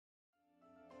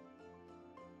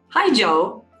Hi,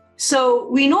 Joe. So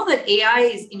we know that AI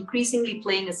is increasingly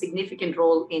playing a significant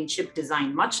role in chip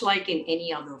design, much like in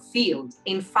any other field.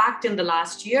 In fact, in the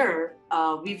last year,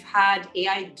 we've had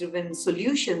AI-driven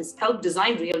solutions help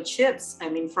design real chips. I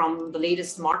mean, from the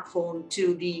latest smartphone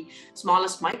to the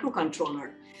smallest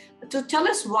microcontroller. So tell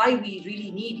us why we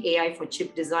really need AI for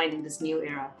chip design in this new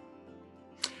era.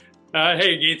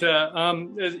 Hey,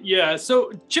 Geeta. Yeah,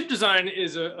 so chip design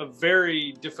is a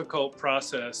very difficult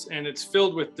process, and it's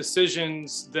filled with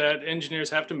decisions that engineers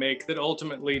have to make that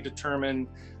ultimately determine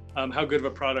how good of a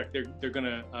product they're going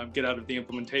to get out of the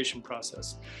implementation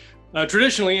process.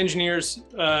 Traditionally, engineers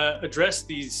address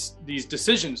these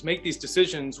decisions, make these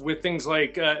decisions with things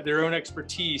like their own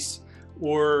expertise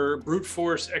or brute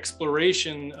force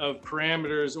exploration of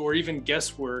parameters or even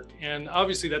guesswork. And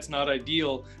obviously that's not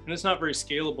ideal and it's not very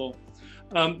scalable.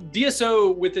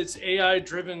 DSO with its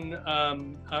AI-driven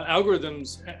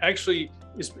algorithms actually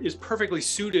is perfectly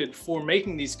suited for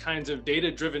making these kinds of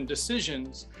data-driven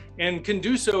decisions and can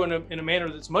do so in a manner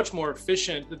that's much more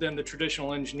efficient than the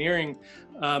traditional engineering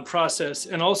process,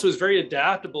 and also is very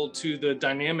adaptable to the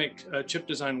dynamic chip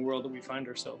design world that we find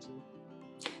ourselves in.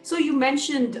 So you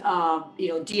mentioned,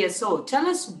 DSO. Tell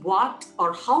us what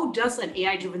or how does an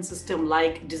AI-driven system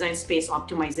like design space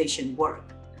optimization work?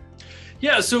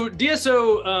 Yeah, so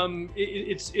DSO,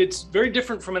 it's very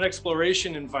different from an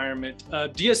exploration environment.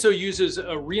 DSO uses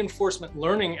a reinforcement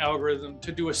learning algorithm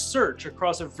to do a search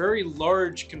across a very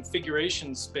large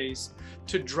configuration space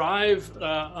to drive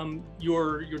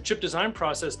your chip design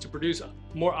process to produce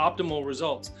more optimal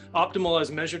results. Optimal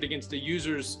as measured against the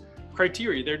user's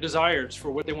criteria, their desires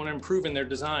for what they want to improve in their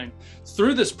design.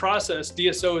 Through this process,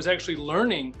 DSO is actually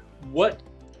learning what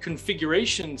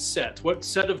configuration set, what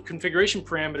set of configuration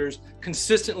parameters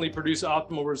consistently produce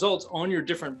optimal results on your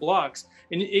different blocks.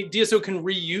 And DSO can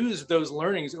reuse those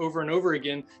learnings over and over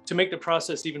again to make the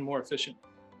process even more efficient.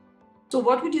 So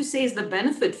what would you say is the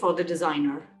benefit for the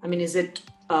designer? I mean, is it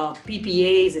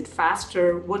PPA? Is it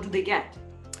faster? What do they get?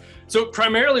 So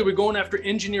primarily we're going after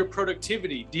engineer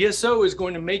productivity. DSO is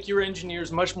going to make your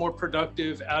engineers much more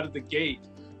productive out of the gate.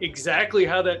 Exactly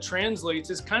how that translates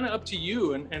is kind of up to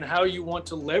you and how you want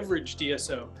to leverage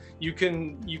DSO. You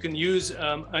can use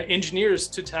engineers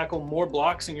to tackle more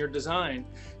blocks in your design.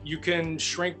 You can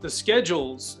shrink the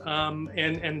schedules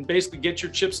and basically get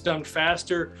your chips done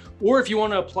faster. Or if you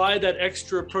want to apply that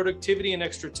extra productivity and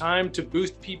extra time to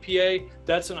boost PPA,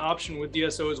 that's an option with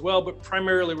DSO as well. But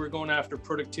primarily we're going after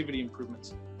productivity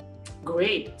improvements.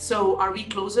 Great. So are we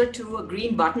closer to a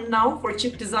green button now for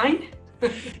chip design?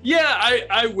 Yeah,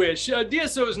 I wish.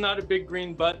 DSO is not a big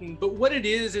green button, but what it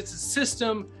is, it's a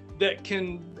system that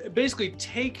can basically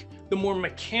take the more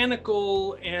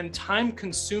mechanical and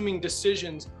time-consuming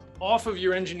decisions off of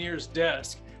your engineer's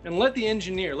desk and let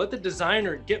the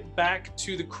designer get back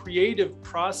to the creative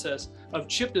process of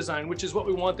chip design, which is what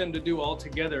we want them to do all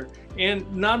together.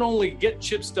 And not only get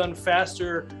chips done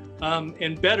faster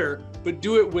and better, but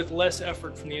do it with less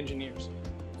effort from the engineers.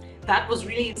 That was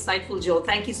really insightful, Joe.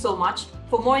 Thank you so much.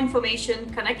 For more information,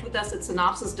 connect with us at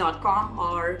synopsys.com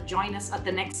or join us at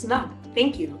the next snub.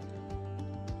 Thank you.